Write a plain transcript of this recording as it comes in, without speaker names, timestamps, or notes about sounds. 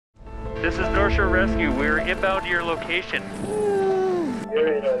This is North Shore Rescue. We're inbound to your location.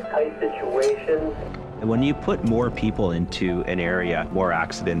 You're in a tight situation. And when you put more people into an area, more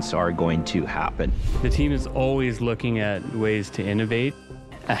accidents are going to happen. The team is always looking at ways to innovate.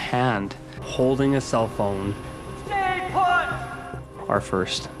 A hand holding a cell phone. Stay put! Our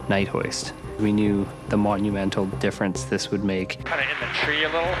first night hoist. We knew the monumental difference this would make. Kind of in the tree a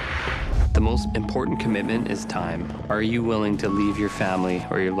little. The most important commitment is time. Are you willing to leave your family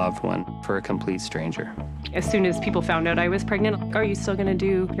or your loved one for a complete stranger? As soon as people found out I was pregnant, are you still going to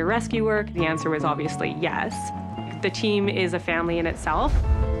do your rescue work? The answer was obviously yes. The team is a family in itself.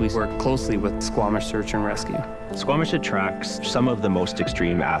 We work closely with Squamish Search and Rescue. Squamish attracts some of the most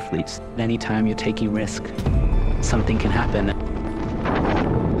extreme athletes. Anytime you're taking risk, something can happen.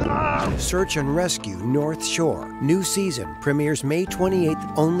 Search and Rescue North Shore. New season premieres May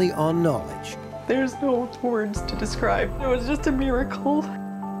 28th only on Knowledge. There's no words to describe. It was just a miracle.